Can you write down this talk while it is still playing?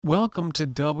Welcome to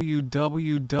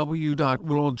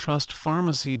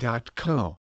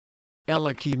www.worldtrustpharmacy.co.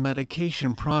 Eliquis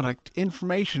medication product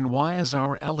information. Why is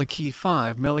our Eliquis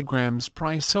 5 mg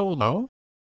price so low?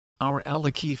 Our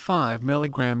Eliquis 5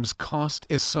 mg cost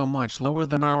is so much lower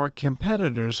than our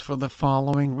competitors for the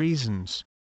following reasons.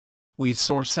 We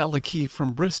source Eliquis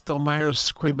from Bristol Myers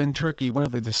Squibb in Turkey, where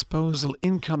the disposable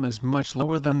income is much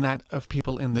lower than that of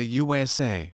people in the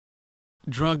USA.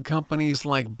 Drug companies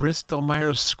like Bristol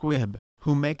Myers Squibb,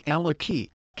 who make Eliquis,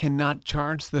 cannot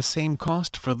charge the same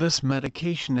cost for this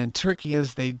medication in Turkey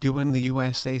as they do in the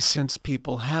USA, since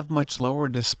people have much lower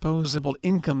disposable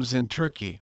incomes in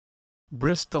Turkey.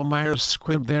 Bristol Myers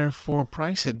Squibb therefore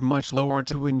price it much lower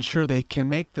to ensure they can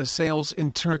make the sales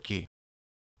in Turkey.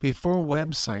 Before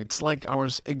websites like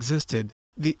ours existed,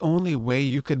 the only way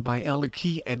you could buy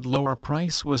Eliquis at lower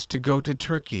price was to go to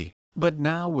Turkey. But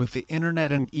now with the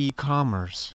internet and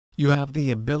e-commerce, you have the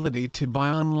ability to buy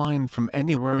online from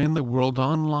anywhere in the world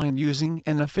online using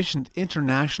an efficient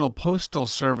international postal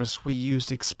service. We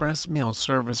used express mail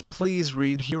service. Please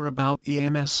read here about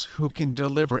EMS, who can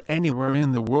deliver anywhere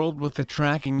in the world with a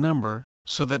tracking number,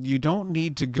 so that you don't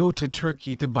need to go to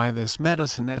Turkey to buy this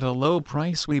medicine at a low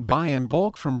price. We buy in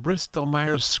bulk from Bristol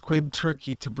Myers Squibb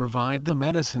Turkey to provide the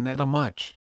medicine at a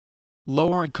much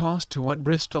lower cost to what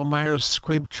Bristol Myers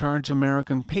Squibb charge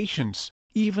American patients,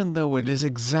 even though it is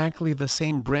exactly the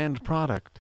same brand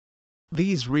product.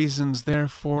 These reasons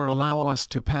therefore allow us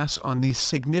to pass on these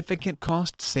significant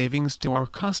cost savings to our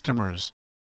customers.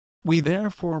 We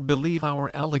therefore believe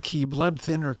our Eliquis blood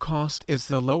thinner cost is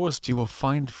the lowest you will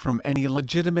find from any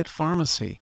legitimate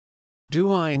pharmacy.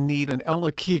 Do I need an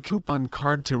Eliquis coupon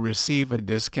card to receive a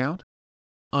discount?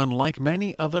 Unlike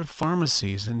many other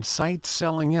pharmacies and sites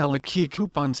selling Eliquis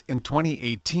coupons in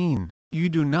 2018, you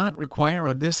do not require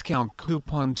a discount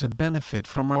coupon to benefit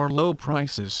from our low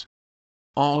prices.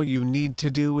 All you need to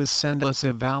do is send us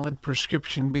a valid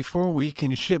prescription before we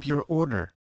can ship your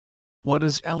order. What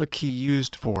is Eliquis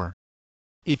used for?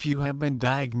 If you have been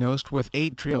diagnosed with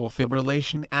atrial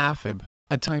fibrillation AFib,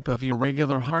 a type of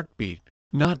irregular heartbeat,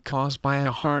 not caused by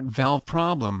a heart valve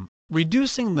problem,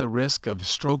 reducing the risk of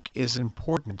stroke is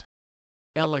important.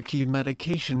 Eliquis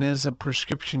medication is a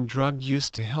prescription drug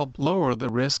used to help lower the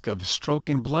risk of stroke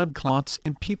and blood clots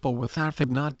in people with AFib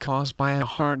not caused by a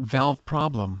heart valve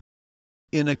problem.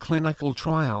 In a clinical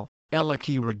trial,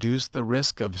 Eliquis reduced the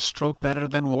risk of stroke better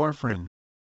than warfarin.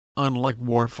 Unlike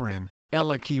warfarin,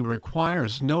 Eliquis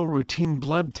requires no routine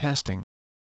blood testing.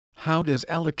 How does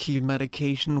Eliquis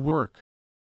medication work?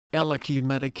 Eliquis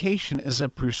medication is a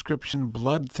prescription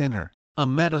blood thinner, a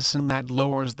medicine that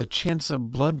lowers the chance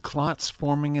of blood clots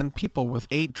forming in people with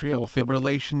atrial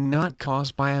fibrillation not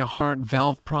caused by a heart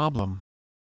valve problem.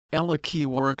 Eliquis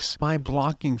works by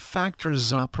blocking factor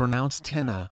XA, pronounced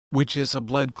TENA, which is a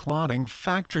blood clotting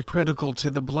factor critical to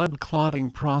the blood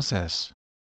clotting process.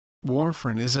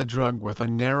 Warfarin is a drug with a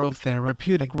narrow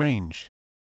therapeutic range.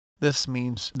 This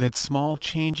means that small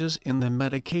changes in the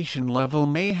medication level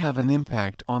may have an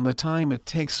impact on the time it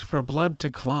takes for blood to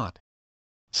clot.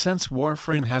 Since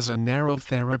warfarin has a narrow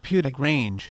therapeutic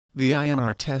range, the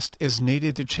INR test is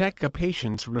needed to check a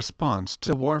patient's response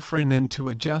to warfarin and to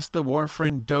adjust the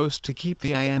warfarin dose to keep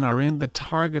the INR in the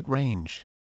target range.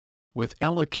 With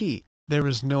Eliquis, there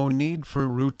is no need for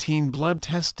routine blood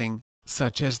testing,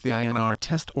 such as the INR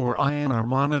test or INR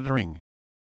monitoring.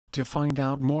 To find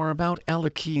out more about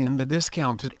Eliquis and the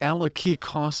discounted Eliquis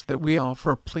cost that we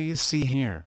offer, please see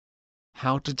here.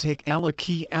 How to take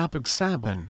Eliquis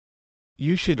apixaban.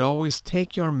 You should always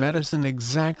take your medicine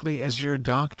exactly as your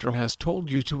doctor has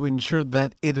told you to ensure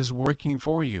that it is working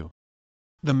for you.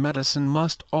 The medicine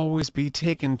must always be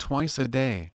taken twice a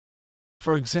day.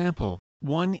 For example,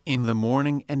 one in the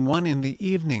morning and one in the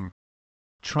evening.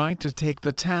 Try to take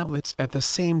the tablets at the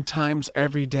same times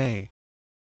every day.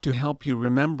 To help you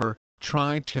remember,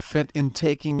 try to fit in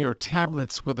taking your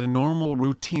tablets with a normal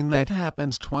routine that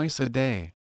happens twice a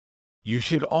day. You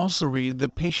should also read the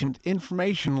patient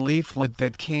information leaflet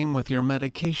that came with your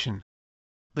medication.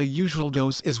 The usual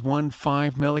dose is 1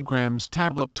 5 mg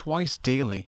tablet twice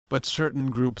daily, but certain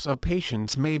groups of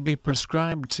patients may be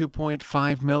prescribed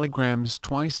 2.5 mg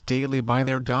twice daily by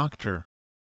their doctor.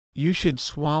 You should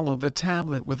swallow the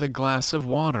tablet with a glass of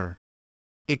water.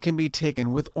 It can be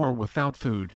taken with or without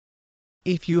food.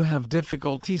 If you have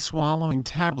difficulty swallowing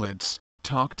tablets,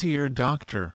 talk to your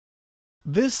doctor.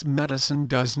 This medicine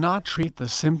does not treat the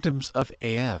symptoms of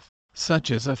AF,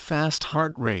 such as a fast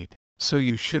heart rate, so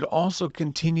you should also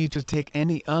continue to take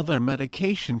any other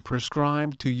medication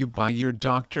prescribed to you by your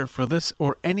doctor for this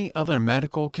or any other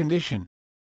medical condition.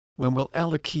 When will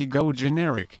Eliquis go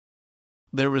generic?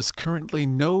 There is currently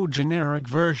no generic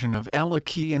version of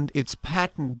Eliquis and its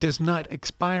patent does not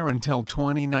expire until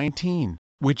 2019,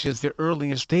 which is the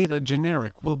earliest date a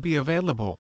generic will be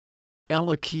available.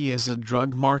 Eliquis is a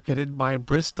drug marketed by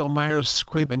Bristol Myers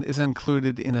Squibb and is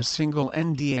included in a single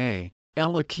NDA.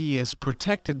 Eliquis is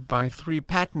protected by 3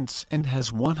 patents and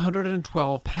has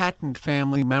 112 patent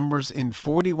family members in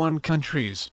 41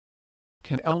 countries.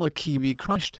 Can Eliquis be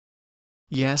crushed?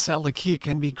 Yes, Eliquis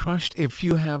can be crushed if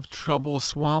you have trouble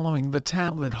swallowing the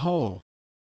tablet whole.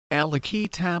 Eliquis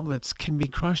tablets can be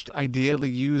crushed ideally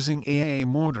using a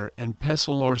mortar and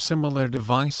pestle or similar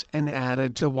device and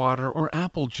added to water or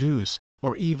apple juice,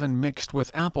 or even mixed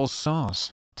with apple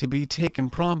sauce, to be taken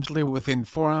promptly within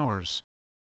 4 hours.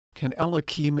 Can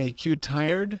Eliquis make you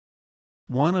tired?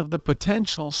 One of the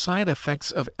potential side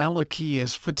effects of Eliquis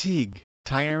is fatigue,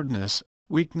 tiredness,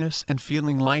 weakness and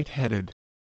feeling lightheaded.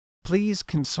 Please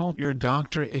consult your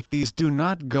doctor if these do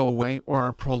not go away or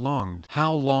are prolonged.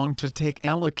 How long to take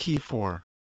Eliquis for?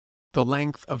 The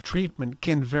length of treatment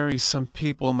can vary. Some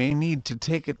people may need to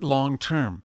take it long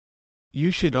term. You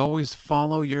should always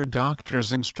follow your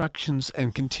doctor's instructions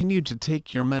and continue to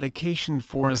take your medication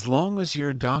for as long as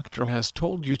your doctor has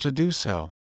told you to do so.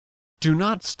 Do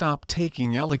not stop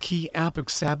taking Eliquis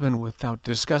apixaban without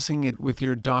discussing it with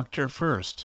your doctor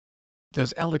first.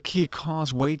 Does Eliquis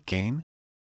cause weight gain?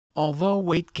 Although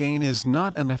weight gain is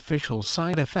not an official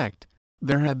side effect,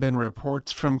 there have been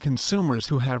reports from consumers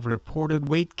who have reported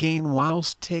weight gain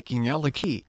whilst taking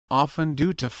Eliquis, often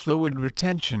due to fluid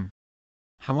retention.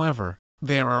 However,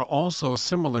 there are also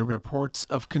similar reports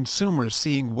of consumers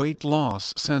seeing weight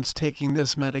loss since taking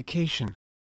this medication.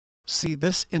 See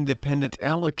this independent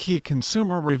Eliquis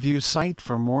consumer review site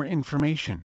for more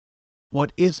information.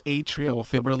 What is atrial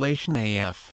fibrillation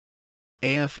AF?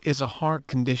 AF is a heart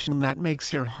condition that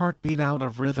makes your heart beat out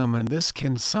of rhythm, and this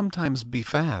can sometimes be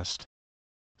fast.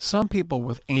 Some people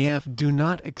with AF do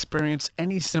not experience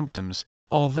any symptoms,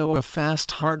 although a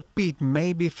fast heartbeat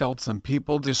may be felt. Some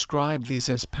people describe these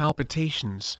as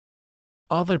palpitations.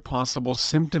 Other possible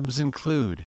symptoms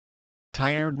include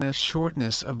tiredness,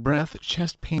 shortness of breath,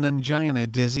 chest pain, angina,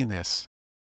 dizziness.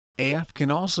 AF can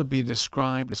also be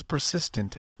described as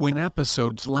persistent, when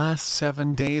episodes last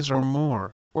 7 days or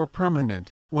more, or permanent,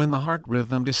 when the heart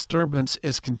rhythm disturbance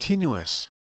is continuous.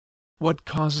 What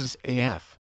causes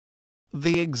AF?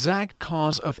 The exact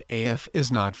cause of AF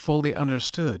is not fully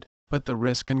understood, but the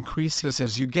risk increases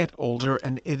as you get older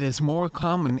and it is more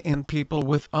common in people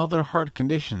with other heart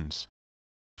conditions.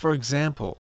 For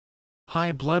example,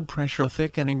 high blood pressure,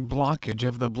 thickening, blockage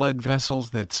of the blood vessels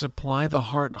that supply the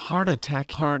heart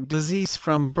attack, heart disease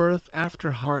from birth,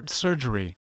 after heart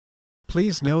surgery.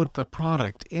 Please note the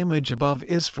product image above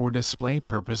is for display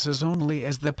purposes only,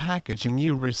 as the packaging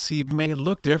you receive may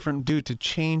look different due to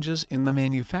changes in the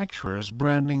manufacturer's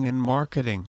branding and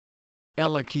marketing.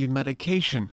 Eliquis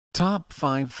medication, top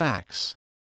 5 facts.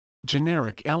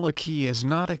 Generic Eliquis is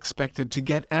not expected to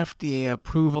get FDA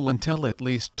approval until at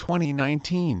least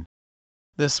 2019.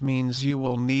 This means you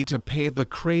will need to pay the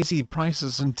crazy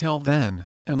prices until then,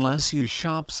 unless you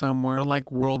shop somewhere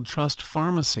like World Trust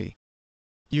Pharmacy.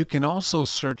 You can also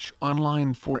search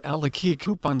online for Eliquis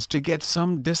coupons to get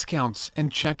some discounts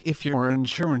and check if your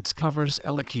insurance covers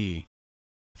Eliquis.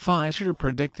 Pfizer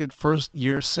predicted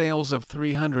first-year sales of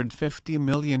 $350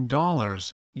 million,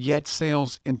 yet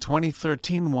sales in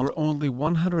 2013 were only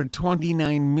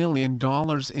 $129 million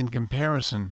in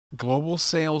comparison. Global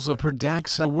sales of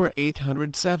Pradaxa were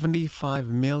 $875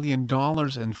 million and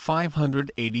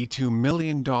 $582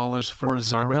 million for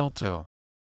Xarelto.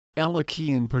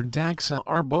 Eliquis and Pradaxa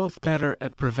are both better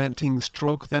at preventing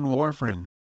stroke than warfarin.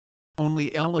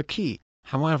 Only Eliquis,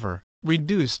 however,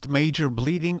 reduced major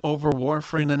bleeding over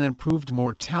warfarin and improved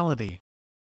mortality.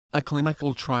 A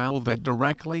clinical trial that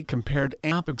directly compared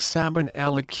apixaban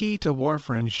Eliquis to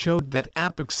warfarin showed that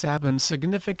apixaban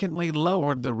significantly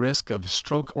lowered the risk of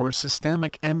stroke or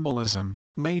systemic embolism,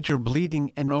 major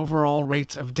bleeding and overall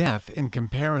rates of death in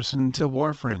comparison to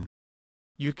warfarin.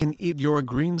 You can eat your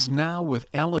greens now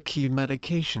with Eliquis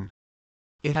medication.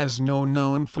 It has no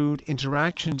known food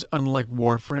interactions unlike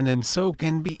warfarin, and so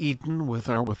can be eaten with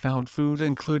or without food,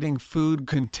 including food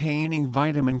containing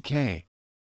vitamin K.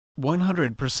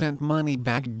 100%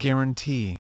 money-back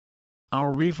guarantee.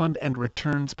 Our refund and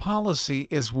returns policy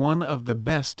is one of the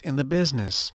best in the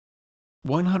business.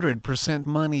 100%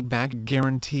 money-back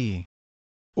guarantee.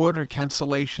 Order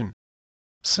cancellation.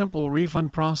 Simple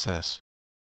refund process.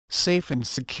 Safe and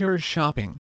secure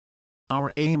shopping.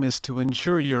 Our aim is to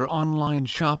ensure your online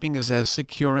shopping is as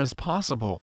secure as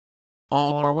possible.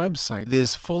 All our website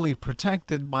is fully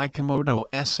protected by Komodo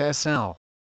SSL.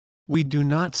 We do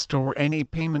not store any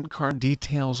payment card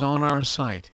details on our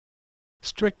site.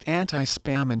 Strict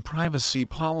anti-spam and privacy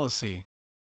policy.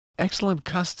 Excellent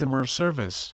customer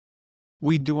service.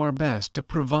 We do our best to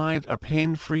provide a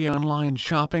pain-free online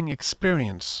shopping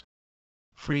experience.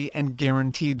 Free and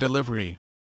guaranteed delivery.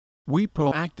 We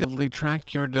proactively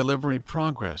track your delivery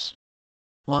progress.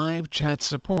 Live chat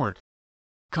support.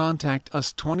 Contact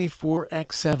us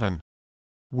 24/7.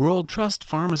 World Trust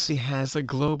Pharmacy has a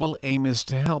global aim is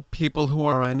to help people who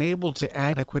are unable to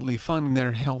adequately fund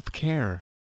their health care.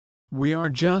 We are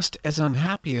just as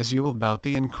unhappy as you about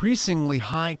the increasingly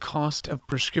high cost of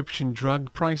prescription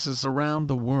drug prices around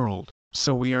the world,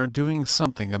 so we are doing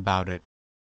something about it.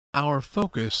 Our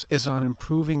focus is on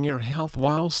improving your health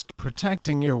whilst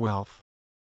protecting your wealth.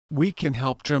 We can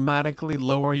help dramatically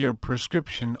lower your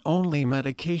prescription-only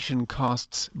medication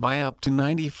costs by up to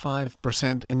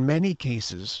 95% in many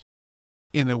cases.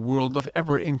 In a world of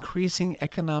ever-increasing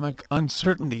economic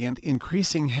uncertainty and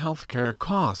increasing healthcare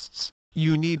costs,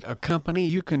 you need a company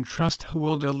you can trust who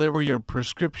will deliver your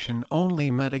prescription-only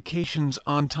medications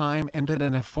on time and at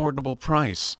an affordable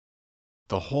price.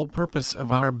 The whole purpose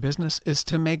of our business is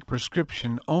to make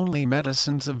prescription-only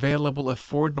medicines available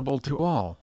affordable to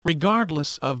all,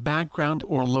 regardless of background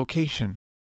or location.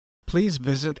 Please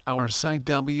visit our site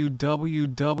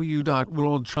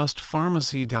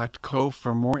www.worldtrustpharmacy.co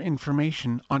for more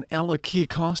information on Eliquis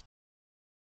Cost.